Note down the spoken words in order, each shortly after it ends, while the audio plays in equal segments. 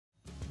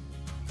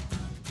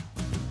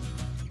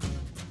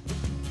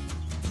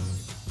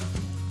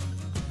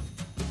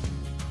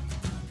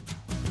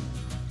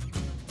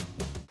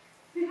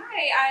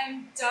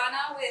I'm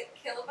Donna with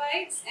Killa,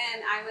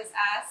 and I was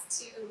asked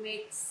to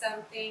make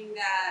something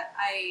that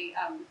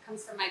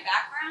comes from my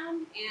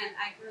background, and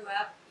I grew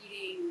up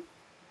eating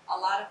a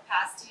lot of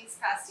pasties.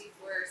 Pasties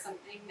were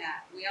something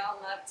that we all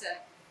loved to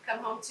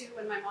come home to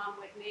when my mom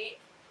would make,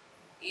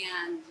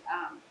 and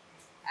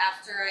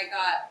after I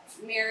got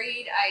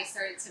married, I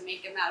started to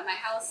make them out of my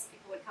house.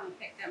 People would come and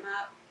pick them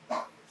up,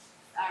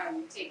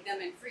 take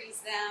them and freeze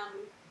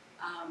them.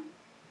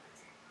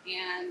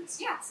 And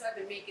yeah, so I've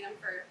been making them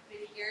for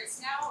many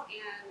years now,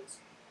 and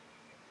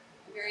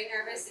I'm very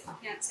nervous if you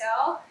can't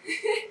tell.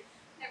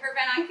 Never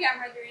been on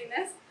camera doing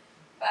this,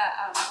 but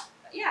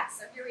yeah,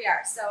 so here we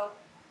are. So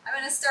I'm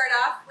going to start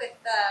off with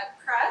the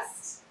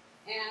crust,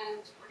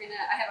 and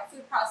I have a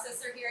food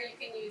processor here. You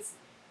can use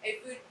a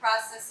food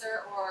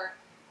processor or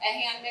a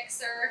hand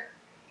mixer,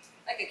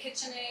 like a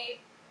KitchenAid,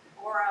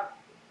 or a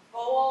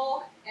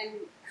bowl,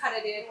 and cut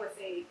it in with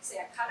a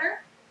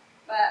cutter.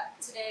 But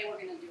today we're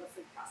going to do a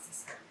food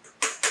processor.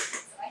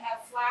 So I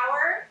have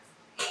flour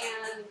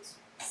and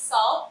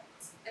salt,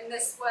 and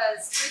this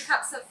was 3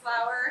 cups of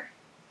flour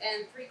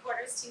and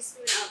 3/4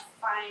 teaspoon of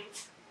fine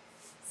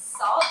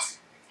salt,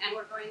 and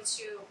we're going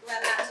to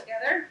blend that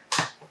together.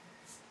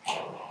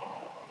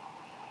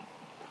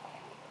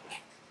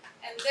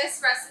 And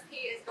this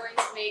recipe is going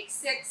to make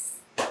 6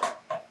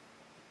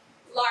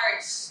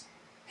 large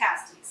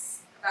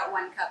pasties, about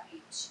 1 cup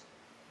each.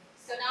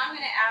 So now I'm going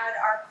to add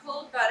our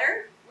cold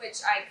butter,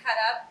 which I cut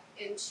up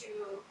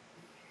into,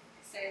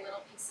 say,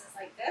 little pieces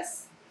like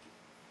this.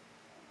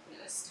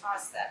 Just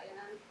toss that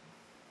in.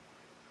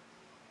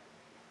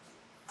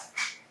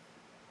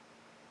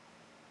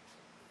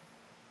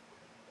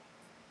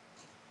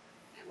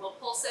 And we'll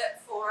pulse it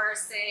for,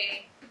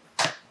 say,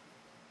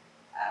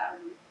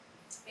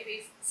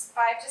 maybe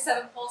 5 to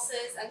 7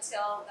 pulses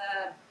until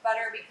the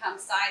butter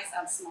becomes size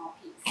of small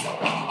peas.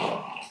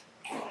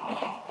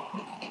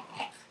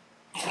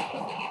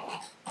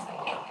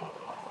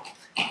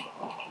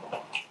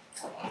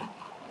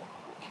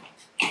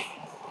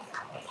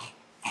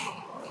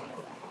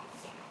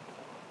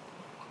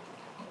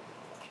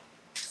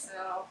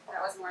 So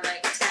that was more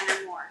like 10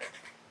 or more.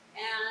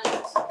 And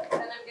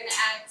then I'm going to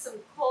add some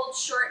cold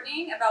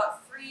shortening,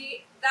 about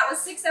 3, that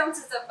was 6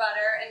 ounces of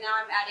butter, and now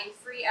I'm adding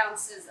 3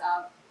 ounces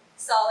of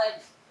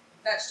solid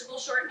vegetable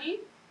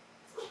shortening.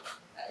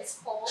 That is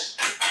cold.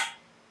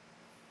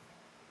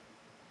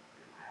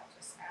 I'll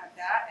just add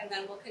that, and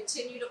then we'll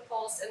continue to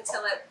pulse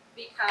until it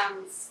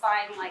becomes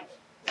fine, like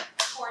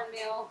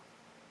cornmeal.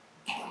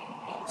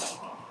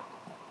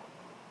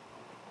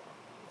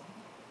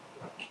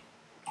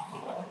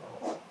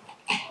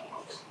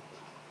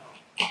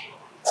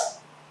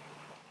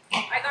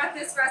 I got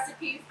this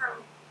recipe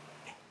from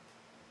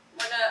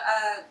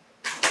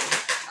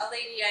a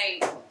lady I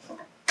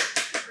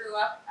grew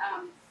up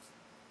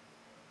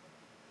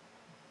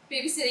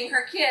babysitting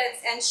her kids,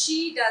 and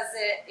she does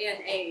it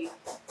in a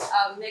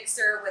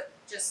mixer with,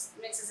 just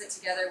mixes it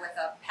together with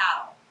a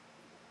paddle.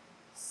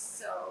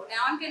 So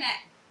now I'm going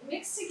to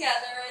mix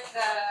together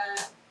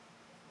the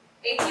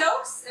egg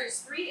yolks. There's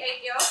 3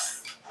 egg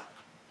yolks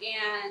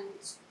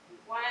and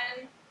 1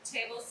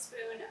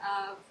 tablespoon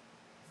of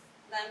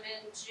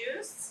lemon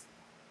juice.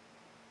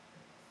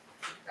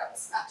 Grab a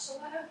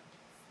spatula.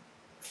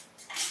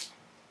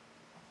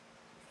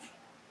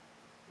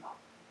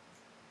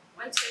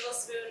 1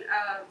 tablespoon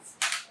of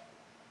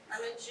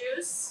lemon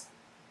juice,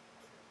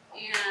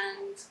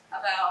 and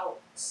about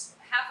 1/2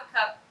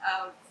 cup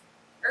of,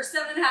 or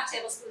 7.5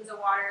 tablespoons of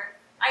water,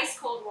 ice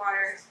cold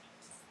water,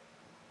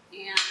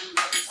 and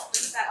we'll just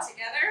mix that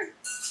together.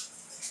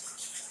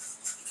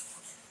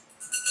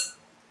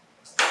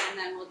 And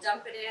then we'll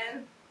dump it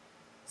in.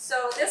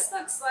 So this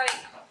looks like,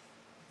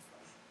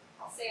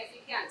 I'll say if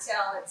you can't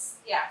tell, it's,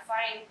 yeah,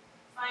 fine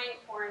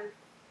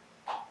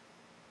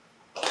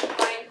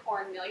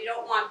cornmeal. You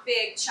don't want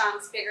big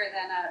chunks, bigger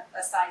than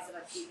a size of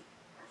a pea.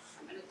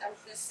 I'm going to dump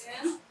this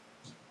in.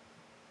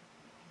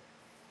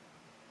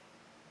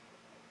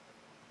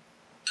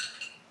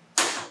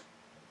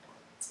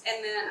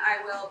 And then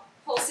I will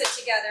pulse it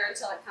together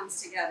until it comes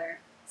together.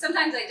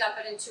 Sometimes I dump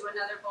it into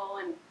another bowl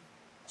and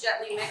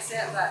gently mix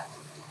it, but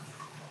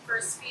for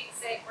speed's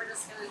sake, we're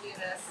just going to do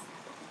this.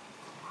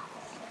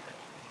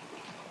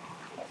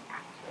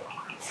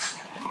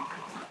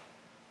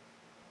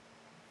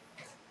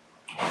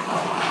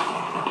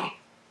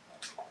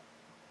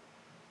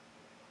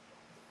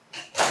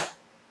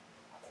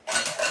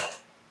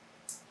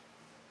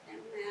 And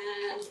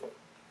then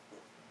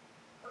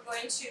we're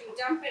going to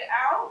dump it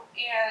out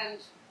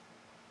and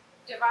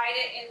divide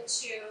it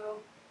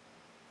into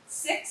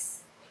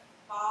 6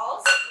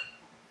 balls.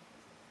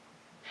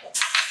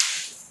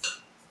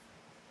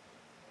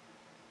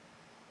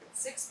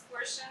 Six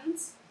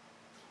portions.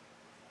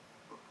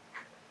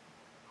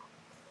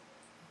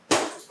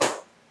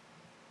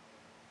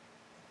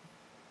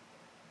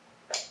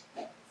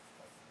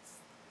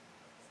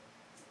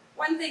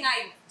 One thing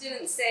I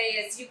didn't say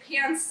is you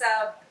can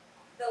sub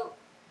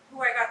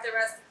who I got the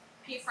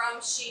recipe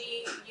from.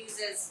 She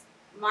uses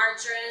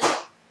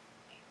margarine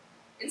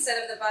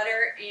instead of the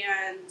butter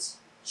and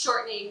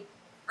shortening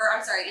or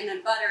I'm sorry, and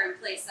then butter in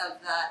place of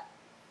the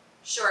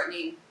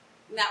shortening,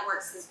 and that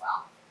works as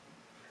well.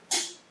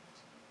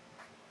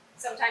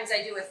 Sometimes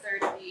I do a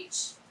third of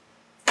each.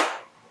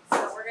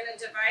 So we're going to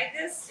divide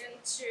this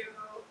into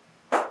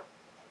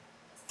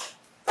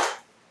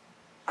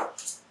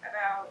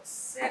about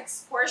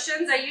 6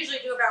 portions. I usually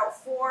do about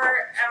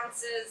 4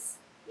 ounces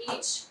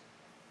each.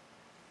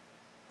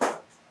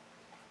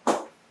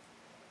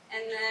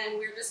 And then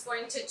we're just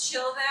going to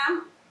chill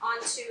them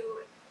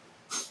onto,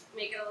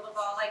 make it a little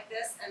ball like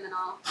this, and then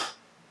I'll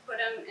put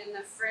them in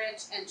the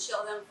fridge and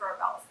chill them for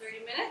about 30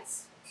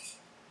 minutes.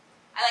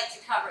 I like to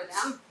cover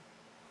them.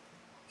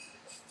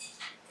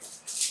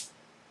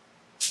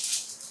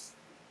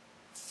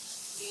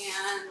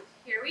 And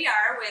here we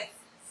are with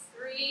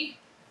 3.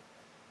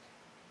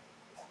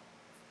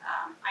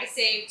 I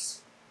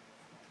saved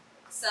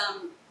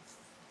some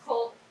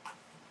cold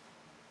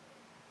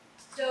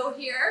dough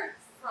here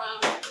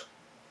from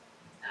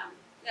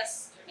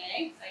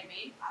yesterday that I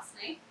made last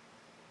night.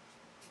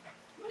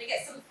 I'm going to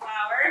get some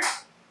flour.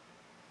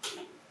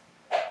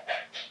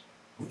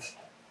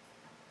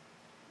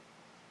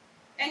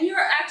 And you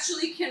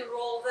actually can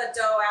roll the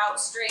dough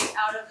out straight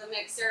out of the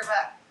mixer,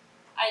 but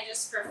I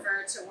just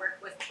prefer to work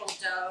with cold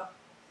dough.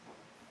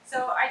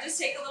 So I just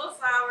take a little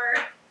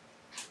flour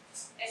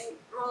and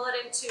roll it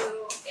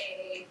into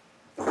a,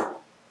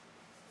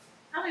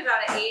 probably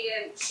about an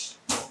 8-inch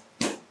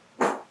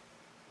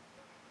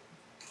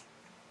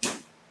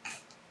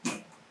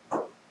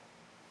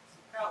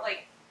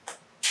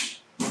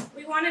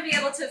we want to be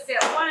able to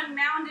fit 1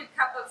 mounded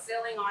cup of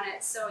filling on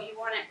it, so you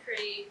want it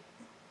pretty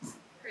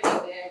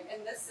big,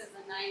 and this is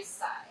a nice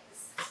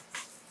size.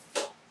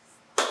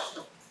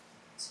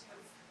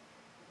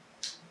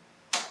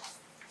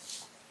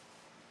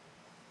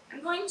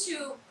 I'm going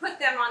to put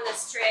them on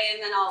this tray,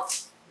 and then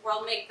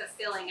we'll make the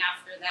filling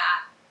after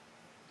that,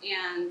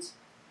 and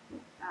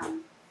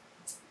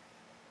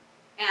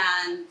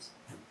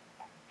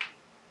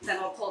then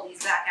we'll pull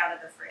these back out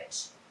of the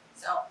fridge.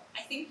 So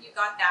I think you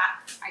got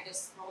that. I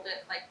just rolled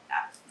it like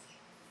that.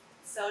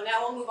 So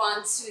now we'll move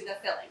on to the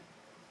filling.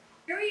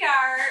 Here we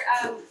are.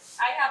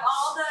 I have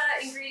all the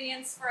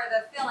ingredients for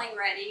the filling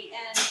ready,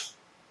 and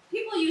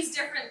people use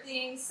different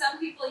things. Some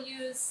people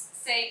use,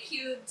 say,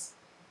 cubed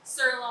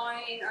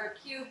sirloin or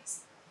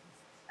cubed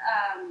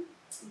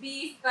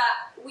beef, but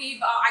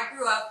I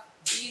grew up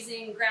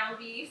using ground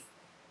beef,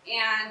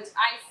 and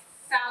I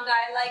found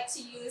I like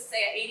to use,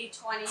 say, an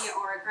 80-20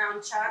 or a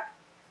ground chuck.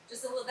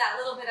 Just that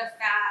little bit of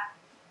fat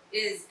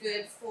is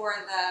good for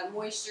the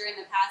moisture in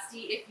the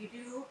pasty. If you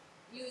do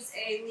use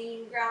a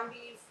lean ground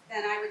beef,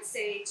 then I would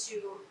say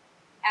to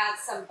add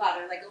some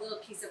butter, like a little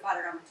piece of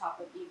butter on the top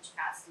of each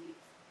pasty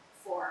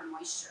for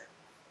moisture.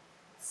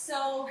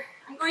 So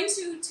I'm going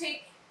to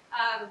take,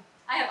 I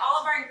have all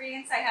of our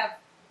ingredients. I have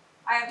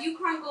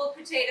Yukon Gold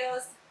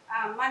potatoes.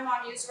 My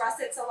mom used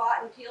russets a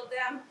lot and peeled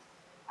them,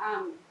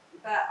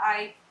 but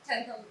I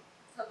tend to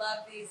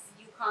love these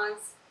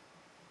Yukons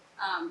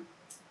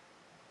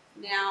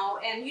now,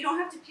 and you don't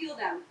have to peel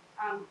them.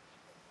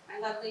 My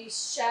lovely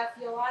chef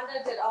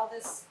Yolanda did all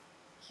this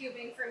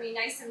cubing for me,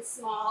 nice and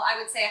small. I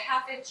would say a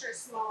 1/2 inch or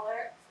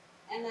smaller.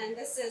 And then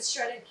this is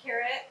shredded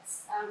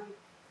carrots,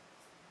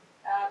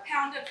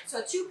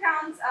 so 2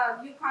 pounds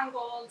of Yukon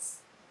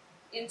Golds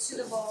into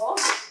the bowl,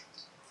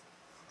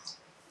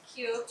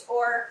 cubed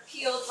or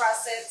peeled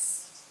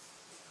russets.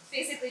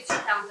 Basically 2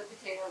 pounds of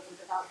potatoes is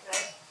about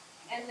good.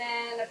 And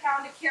then 1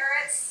 pound of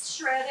carrots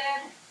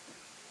shredded.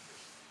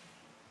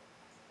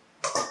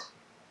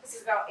 This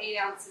is about 8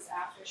 ounces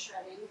after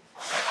shredding.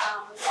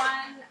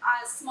 1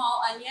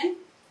 small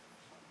onion.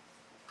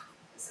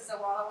 This is a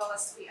Walla Walla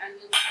sweet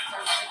onion that are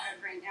really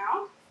good right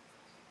now.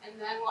 And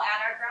then we'll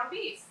add our ground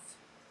beef.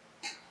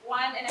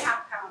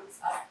 1.5 pounds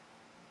of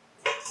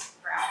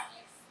ground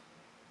beef.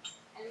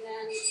 And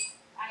then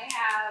I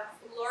have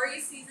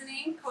Lori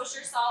seasoning,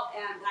 kosher salt,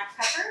 and black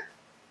pepper.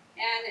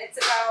 And it's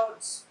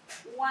about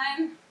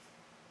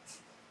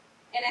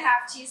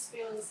 1.5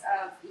 teaspoons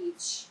of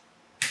each.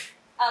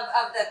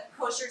 Of the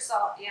kosher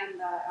salt and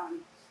the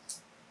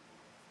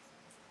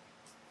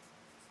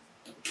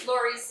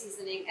Lori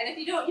seasoning. And if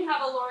you don't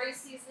have a Lori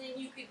seasoning,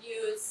 you could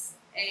use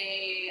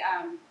a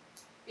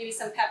maybe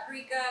some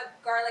paprika,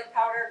 garlic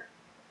powder,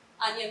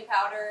 onion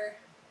powder,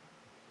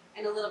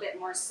 and a little bit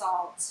more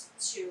salt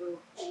to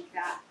make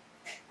that.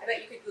 I bet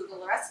you could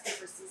Google a recipe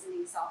for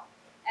seasoning salt.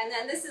 And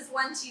then this is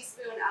 1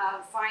 teaspoon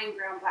of fine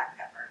ground black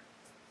pepper.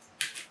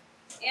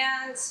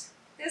 And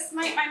this,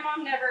 my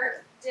mom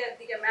never did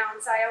the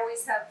amounts. I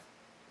always have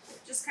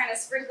just kind of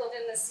sprinkled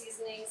in the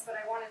seasonings, but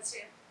I wanted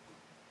to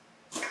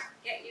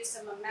get you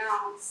some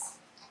amounts.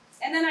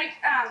 And then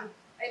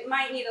it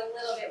might need a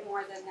little bit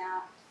more than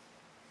that,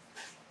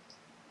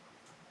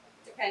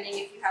 depending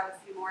if you have a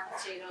few more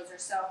potatoes or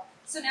so.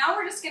 So now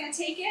we're just going to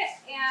take it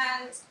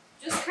and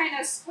just kind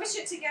of squish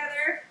it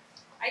together.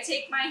 I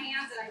take my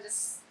hands and I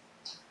just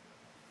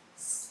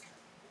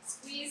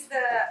squeeze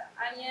the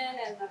onion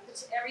and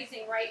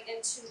everything right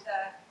into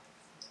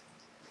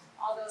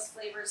all those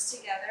flavors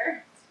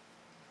together.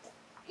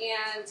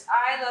 And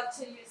I love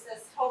to use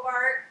this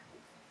Hobart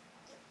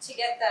to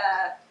get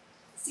the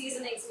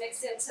seasonings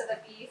mixed into the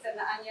beef and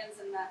the onions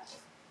and the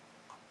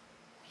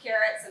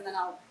carrots, and then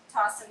I'll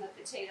toss in the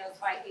potatoes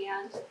by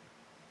hand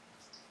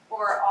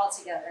or all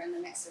together, and the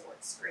mixer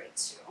works great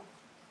too.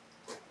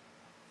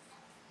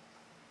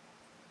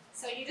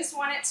 So you just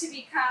want it to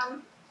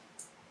become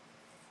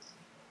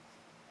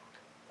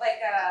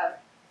like a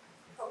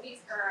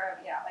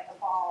like a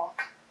ball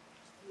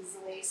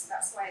easily. So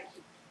that's why I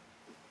keep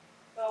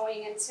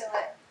going until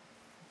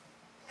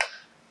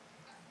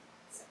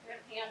it's a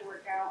good hand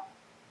workout.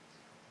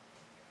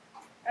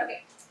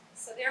 Okay,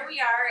 so there we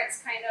are. It's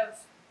kind of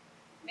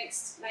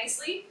mixed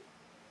nicely.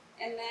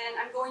 And then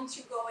I'm going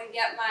to go and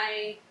get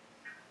my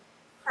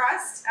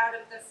crust out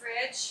of the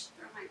fridge,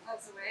 throw my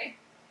gloves away,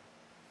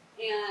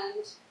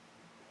 and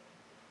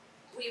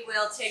we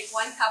will take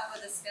 1 cup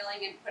of this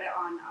filling and put it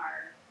on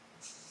our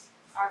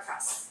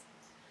crust.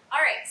 All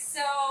right,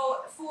 so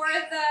for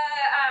the,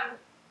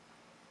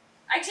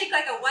 I take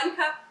like a 1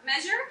 cup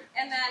measure,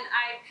 and then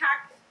I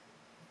pack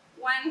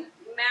 1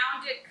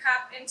 mounded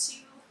cup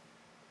into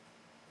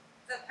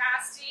the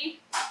pasty.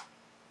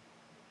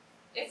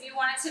 If you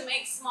wanted to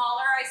make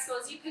smaller, I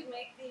suppose you could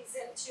make these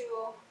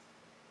into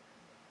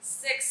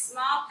 6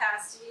 small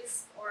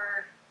pasties,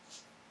 or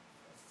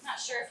not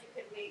sure if you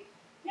could make,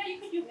 yeah, you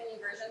could do mini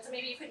versions, so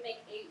maybe you could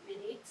make 8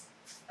 mini.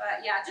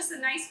 But yeah, just a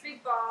nice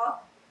big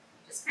ball.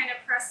 Just kind of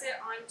press it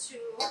onto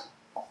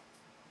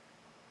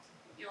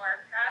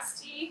your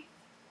pasty.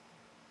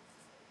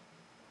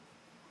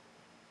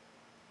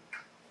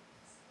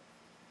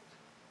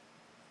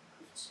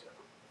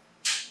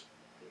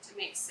 To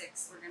make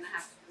 6, we're going to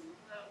have to do a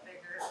little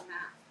bigger than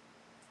that.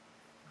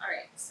 All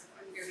right, so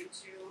I'm going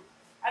to,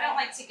 I don't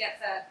like to get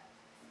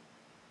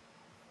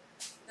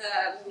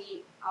the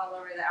meat all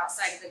over the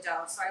outside of the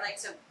dough, so I like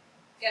to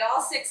get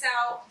all 6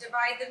 out,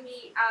 divide the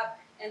meat up,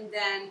 and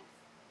then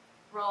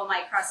roll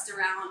my crust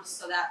around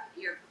so that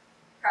your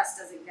crust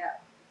doesn't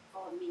get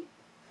full of meat.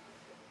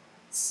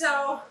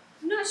 So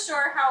I'm not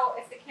sure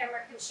if the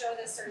camera can show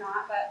this or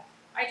not, but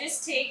I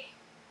just take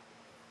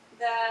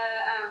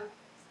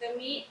the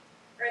meat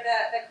or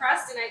the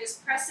crust, and I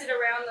just press it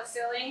around the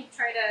filling,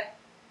 try to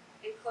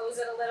enclose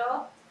it a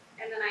little,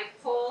 and then I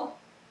pull,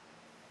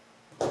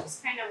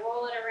 just kind of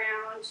roll it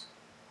around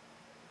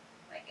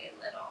like a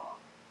little,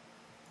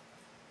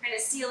 kind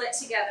of seal it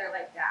together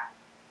like that.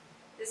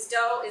 This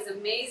dough is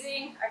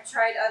amazing. I've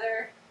tried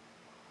other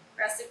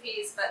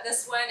recipes, but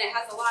this one, it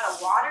has a lot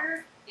of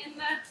water in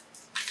the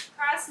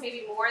crust,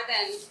 maybe more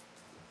than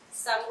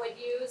some would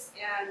use,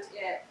 and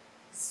it's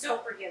so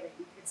forgiving.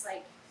 It's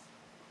like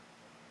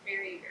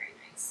very, very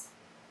nice.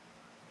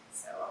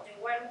 So I'll do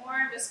 1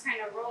 more, just kind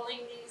of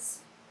rolling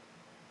this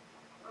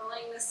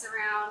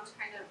around,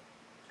 kind of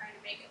trying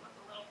to make it look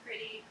a little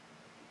pretty,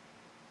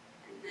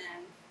 and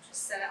then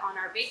just set it on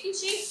our baking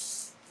sheet.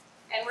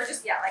 And we're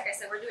just, yeah, like I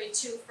said, we're doing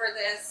 2 for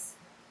this.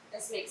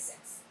 This makes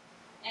 6.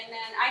 And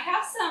then I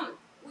have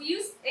we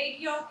use egg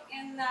yolk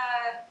in the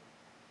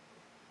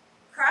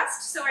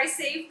crust, so I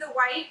save the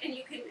white, and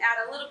you can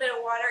add a little bit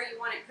of water. You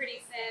want it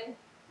pretty thin.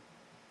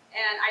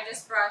 And I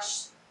just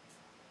brush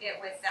it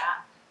with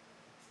that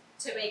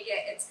to make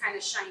it's kind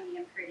of shiny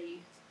and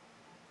pretty.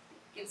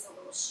 It gives a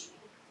little sheen.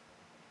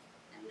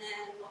 And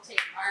then we'll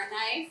take our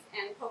knife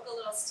and poke a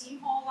little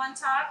steam hole on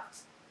top.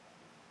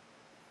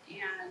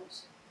 And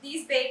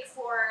these bake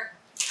for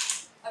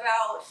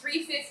about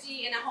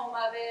 350 in a home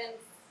oven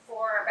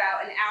for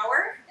about an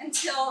hour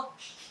until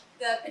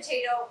the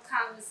potato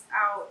comes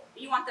out.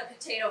 You want the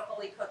potato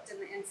fully cooked in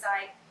the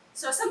inside.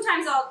 So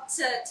sometimes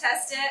to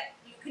test it,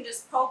 you can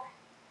just poke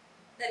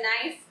the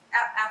knife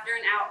after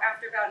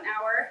about an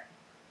hour.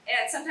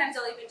 And sometimes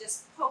I'll even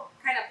just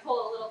kind of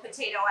pull a little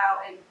potato out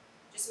and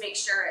just make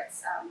sure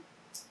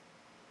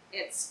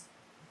it's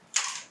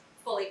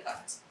fully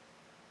cooked.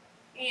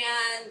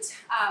 And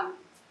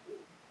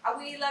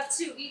we love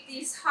to eat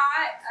these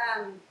hot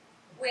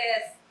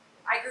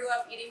I grew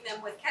up eating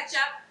them with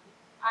ketchup.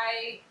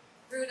 I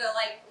grew to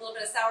like a little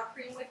bit of sour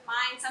cream with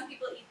mine. Some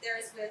people eat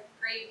theirs with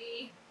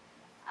gravy,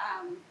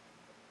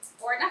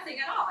 or nothing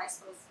at all, I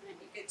suppose might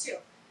be good too.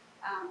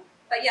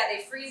 But yeah,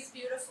 they freeze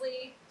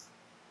beautifully.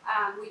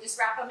 We just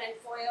wrap them in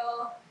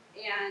foil,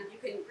 and you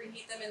can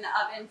reheat them in the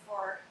oven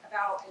for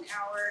about an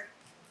hour.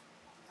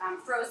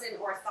 Frozen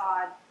or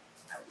thawed,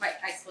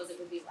 I suppose it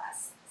would be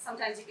less.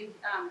 Sometimes you can,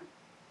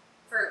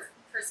 for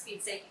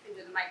speed's sake, you can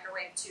do the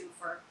microwave too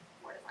for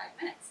 4 to 5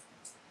 minutes.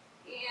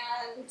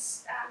 And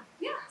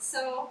yeah,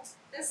 so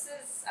this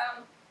is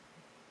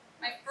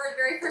my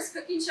very first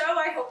cooking show.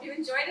 I hope you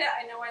enjoyed it.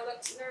 I know I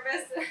looked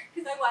nervous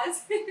because I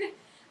was,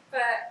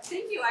 but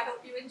thank you. I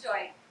hope you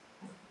enjoyed.